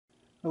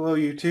Hello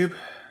YouTube,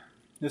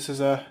 this is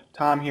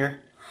Tom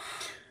here.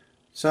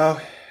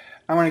 So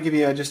I want to give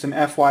you just an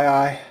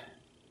FYI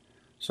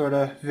sort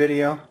of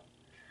video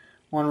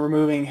on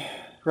removing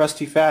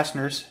rusty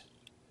fasteners.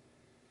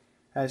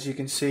 As you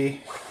can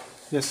see,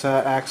 this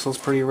axle is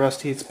pretty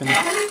rusty. It's been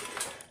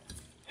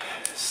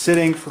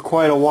sitting for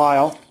quite a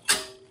while,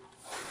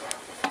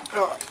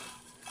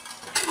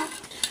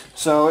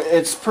 so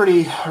it's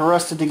pretty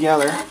rusted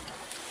together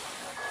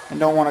and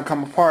don't want to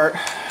come apart.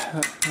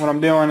 What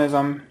I'm doing is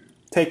I'm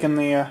taking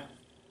the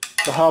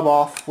hub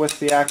off with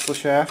the axle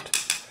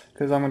shaft,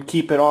 because I'm going to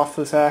keep it off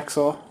this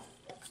axle.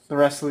 The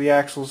rest of the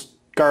axle's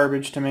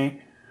garbage to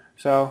me,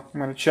 so I'm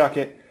going to chuck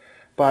it,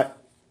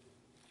 but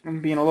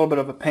I'm being a little bit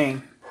of a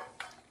pain.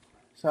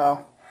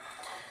 So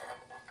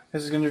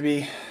this is going to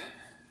be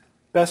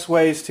best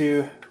ways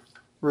to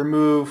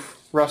remove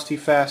rusty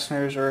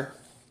fasteners or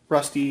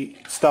rusty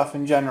stuff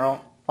in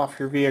general off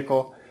your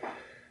vehicle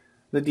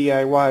the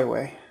DIY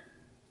way.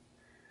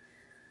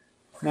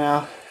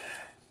 Now,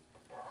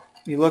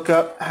 you look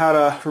up how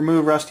to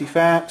remove rusty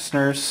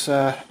fasteners.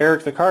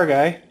 Eric the car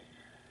guy,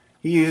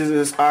 he uses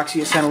this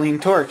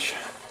oxyacetylene torch.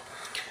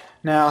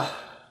 Now,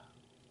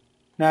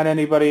 not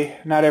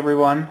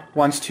everyone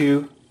wants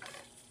to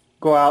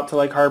go out to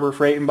like Harbor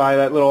Freight and buy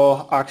that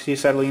little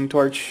oxyacetylene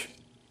torch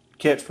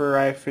kit for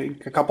I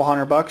think a couple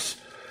 $100.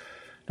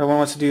 No one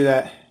wants to do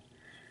that.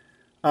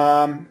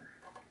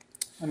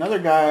 Another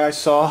guy I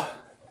saw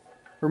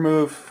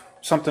remove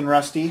something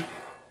rusty, I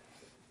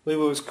believe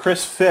it was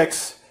Chris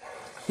Fix.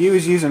 He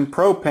was using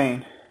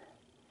propane.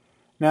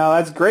 Now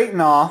that's great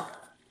and all,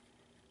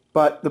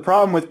 but the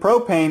problem with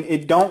propane,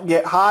 it don't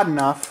get hot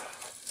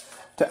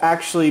enough to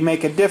actually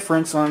make a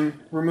difference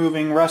on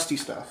removing rusty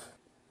stuff.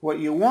 What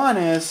you want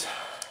is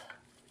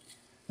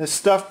this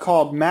stuff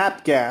called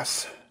MAP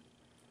gas.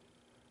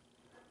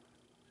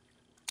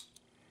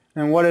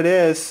 And what it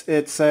is,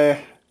 it's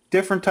a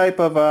different type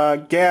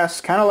of gas,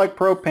 kind of like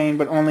propane,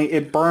 but only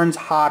it burns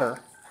hotter.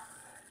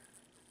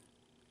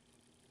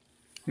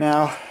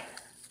 Now,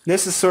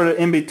 this is sort of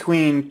in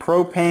between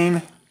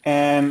propane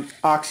and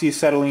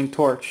oxyacetylene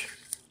torch.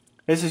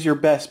 This is your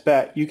best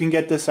bet. You can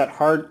get this at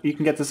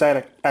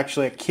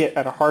actually a kit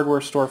at a hardware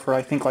store for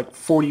I think like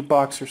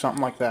 $40 or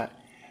something like that.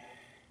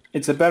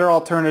 It's a better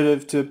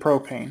alternative to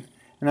propane,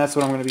 and that's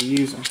what I'm going to be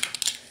using.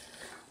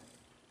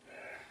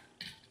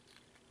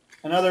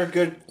 Another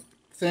good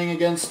thing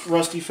against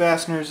rusty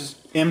fasteners is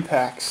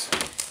impacts.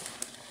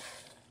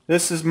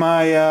 This is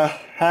my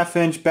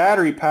half-inch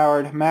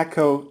battery-powered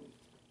Matco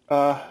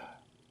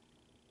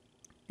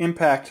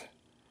impact.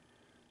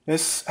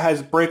 This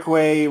has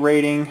breakaway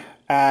rating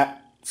at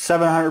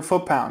 700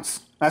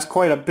 foot-pounds. That's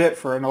quite a bit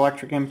for an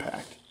electric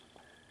impact.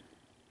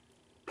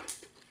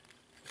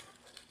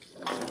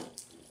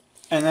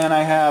 And then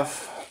I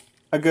have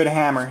a good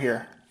hammer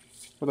here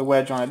with a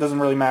wedge on it. It doesn't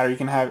really matter. You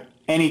can have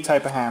any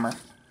type of hammer.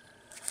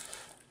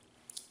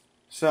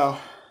 So,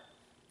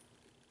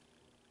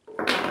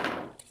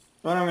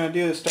 what I'm going to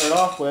do to start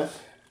off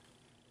with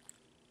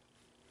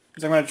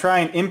is I'm going to try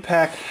and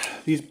impact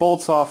these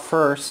bolts off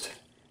first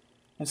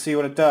and see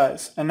what it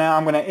does. And now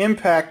I'm going to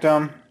impact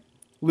them,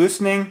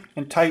 loosening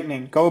and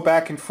tightening, go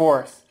back and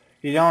forth.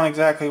 You don't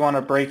exactly want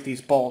to break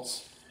these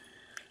bolts,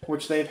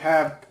 which I've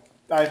had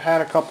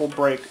a couple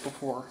break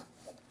before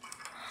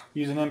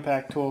using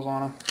impact tools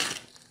on them.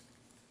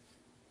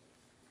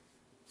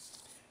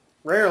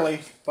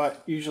 Rarely,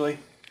 but usually.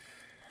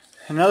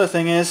 Another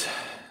thing is,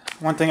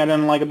 one thing I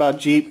didn't like about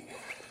Jeep,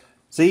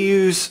 is they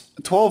use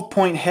a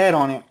 12-point head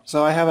on it.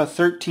 So I have a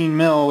 13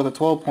 mil with a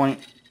 12-point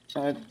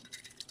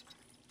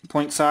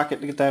point socket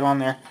to get that on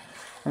there.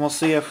 And we'll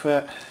see if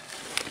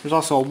there's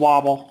also a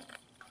wobble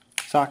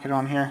socket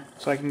on here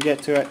so I can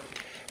get to it.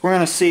 We're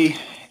going to see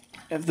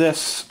if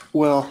this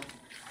will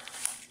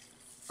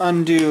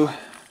undo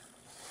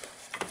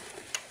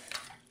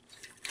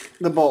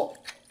the bolt.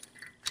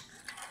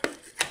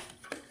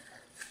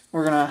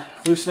 We're going to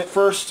loosen it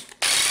first.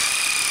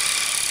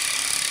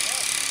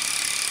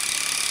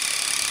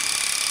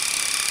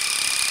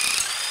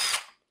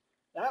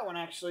 That one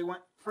actually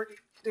went pretty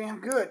damn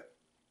good.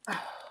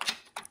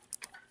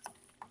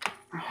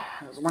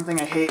 That's one thing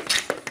I hate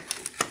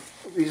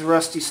with these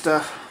rusty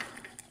stuff.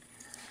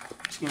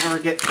 You never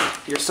get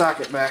your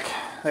socket back.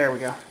 There we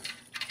go.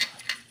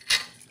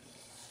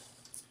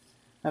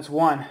 That's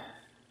one.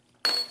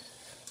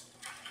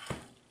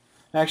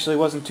 Actually,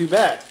 wasn't too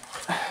bad.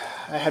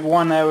 I had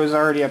one that was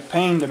already a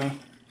pain to me.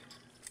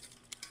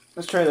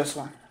 Let's try this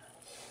one.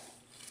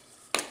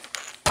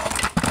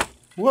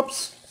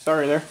 Whoops.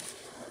 Sorry there.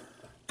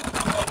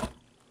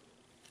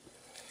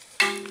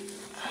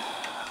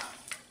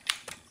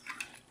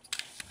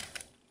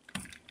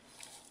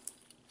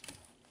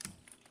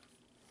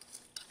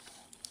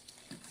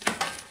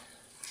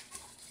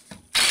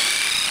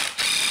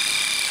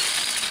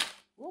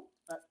 Whoop,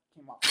 that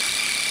came off.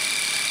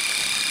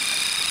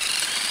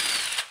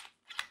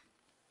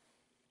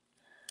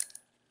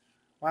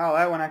 Wow,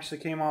 that one actually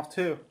came off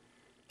too.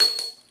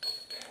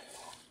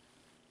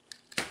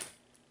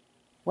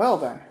 Well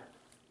then,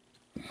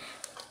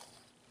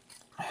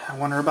 I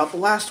wonder about the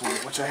last one,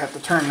 which I have to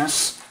turn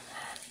this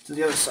to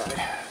the other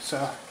side.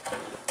 So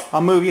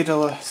I'll move you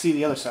to see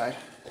the other side.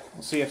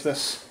 We'll see if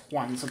this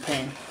one's a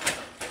pain.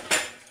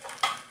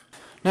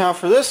 Now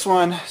for this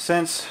one,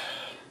 since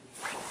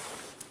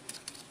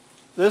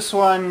this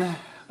one,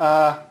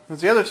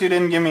 since the other two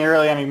didn't give me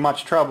really any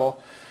much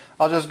trouble,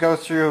 I'll just go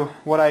through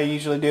what I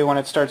usually do when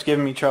it starts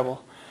giving me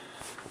trouble.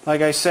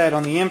 Like I said,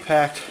 on the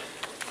impact,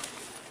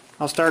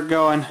 I'll start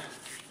going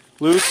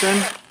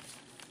loosen,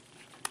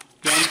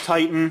 then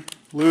tighten,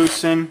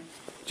 loosen,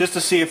 just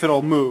to see if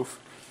it'll move.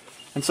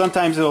 And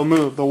sometimes it'll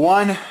move. The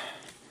one,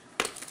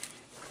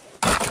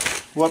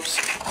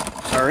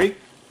 the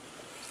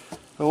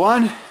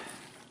one,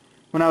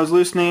 when I was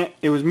loosening it,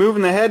 it was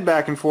moving the head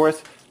back and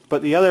forth,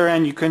 but the other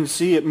end you couldn't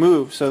see it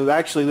move. So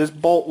actually this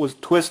bolt was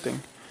twisting.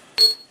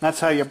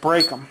 That's how you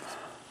break them.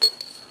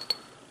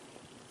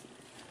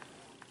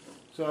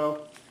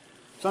 So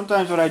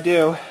sometimes what I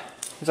do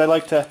is I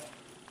like to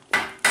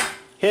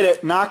hit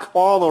it, knock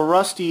all the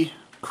rusty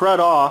crud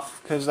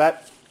off, because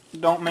that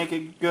don't make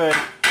it good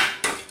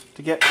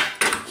to get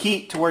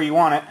heat to where you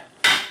want it.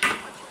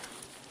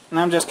 And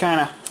I'm just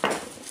kind of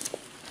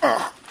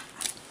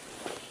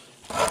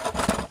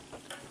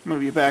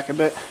move you back a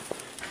bit.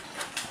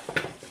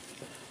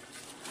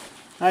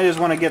 I just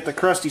want to get the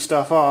crusty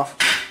stuff off.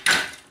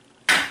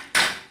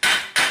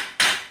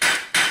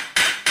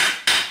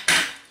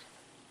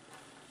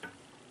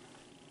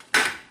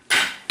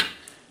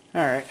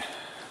 Alright.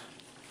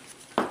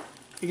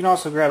 You can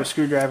also grab a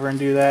screwdriver and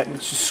do that and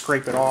just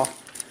scrape it off.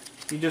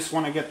 You just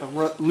want to get the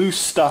loose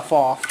stuff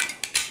off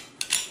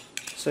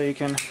so you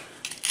can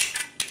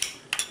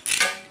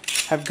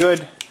have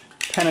good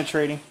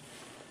penetrating.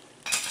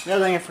 The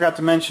other thing I forgot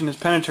to mention is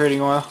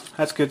penetrating oil.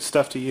 That's good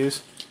stuff to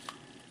use,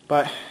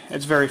 but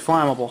it's very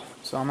flammable,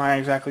 so I'm not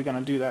exactly going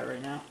to do that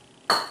right now.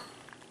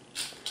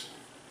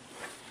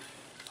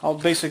 I'll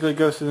basically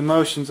go through the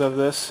motions of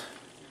this.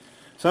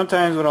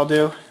 Sometimes what I'll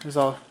do is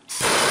I'll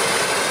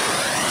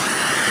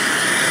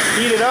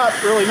heat it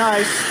up really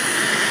nice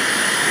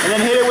and then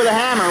hit it with a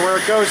hammer where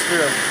it goes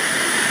through.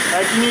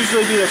 I can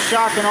usually do the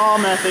shock and awe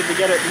method to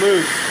get it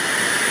loose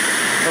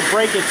or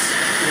break its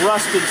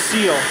rusted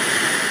seal.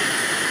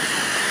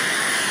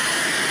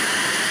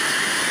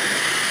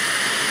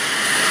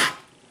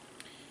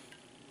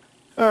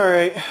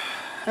 Alright,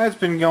 that's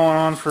been going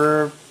on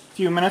for a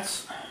few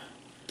minutes,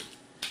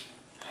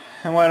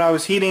 and what I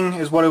was heating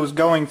is what it was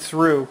going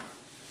through. You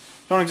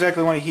don't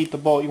exactly want to heat the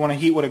bolt, you want to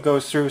heat what it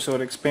goes through so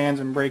it expands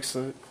and breaks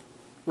the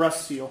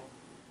rust seal.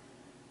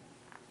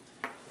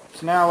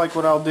 So now, like,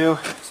 what I'll do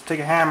is take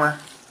a hammer.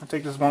 I'll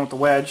take this one with the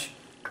wedge.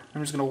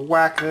 I'm just going to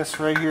whack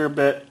this right here a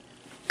bit.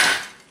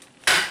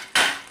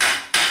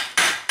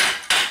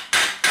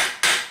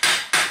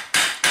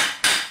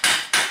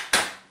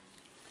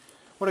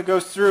 When it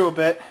goes through a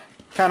bit,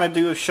 kind of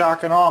do a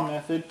shock and awe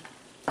method.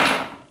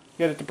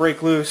 Get it to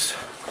break loose.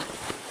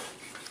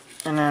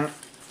 And then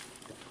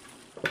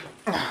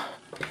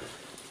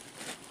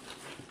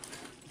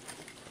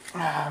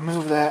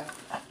move that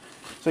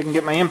so I can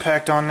get my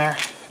impact on there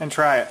and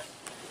try it.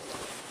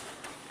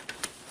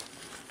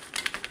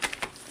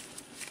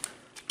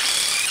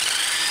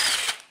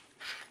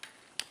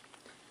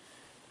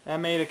 That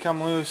made it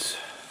come loose,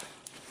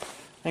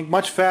 I think,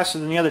 much faster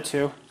than the other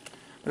two,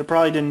 but it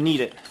probably didn't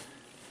need it.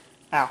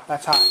 Ow,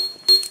 that's hot.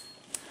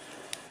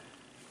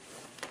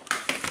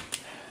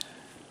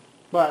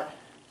 But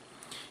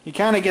you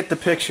kind of get the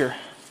picture.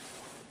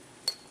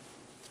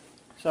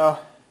 So,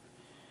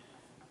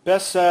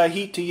 best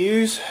heat to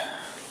use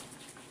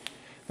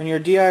when you're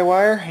a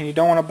DIYer and you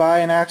don't want to buy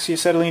an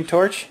oxyacetylene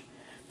torch,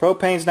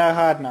 propane's not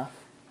hot enough.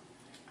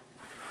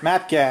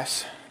 MAP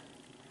gas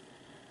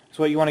is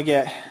what you want to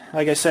get.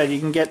 Like I said, you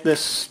can get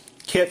this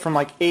kit from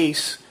like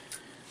Ace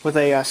with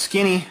a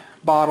skinny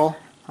bottle.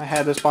 I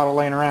had this bottle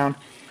laying around,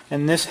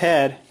 and this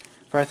head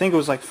for, I think it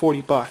was like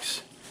 40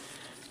 bucks.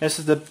 This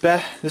is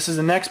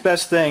the next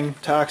best thing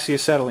to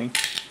oxyacetylene.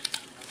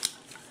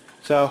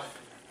 So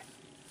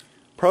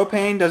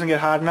propane doesn't get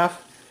hot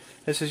enough.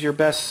 This is your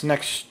best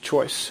next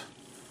choice.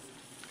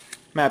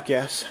 MAP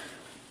gas.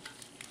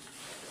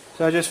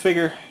 So I just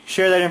figure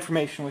share that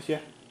information with you.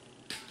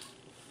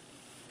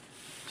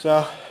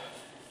 So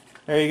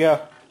there you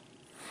go.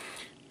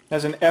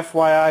 That's an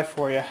FYI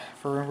for you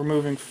for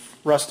removing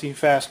rusty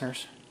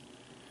fasteners.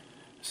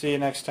 See you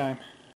next time.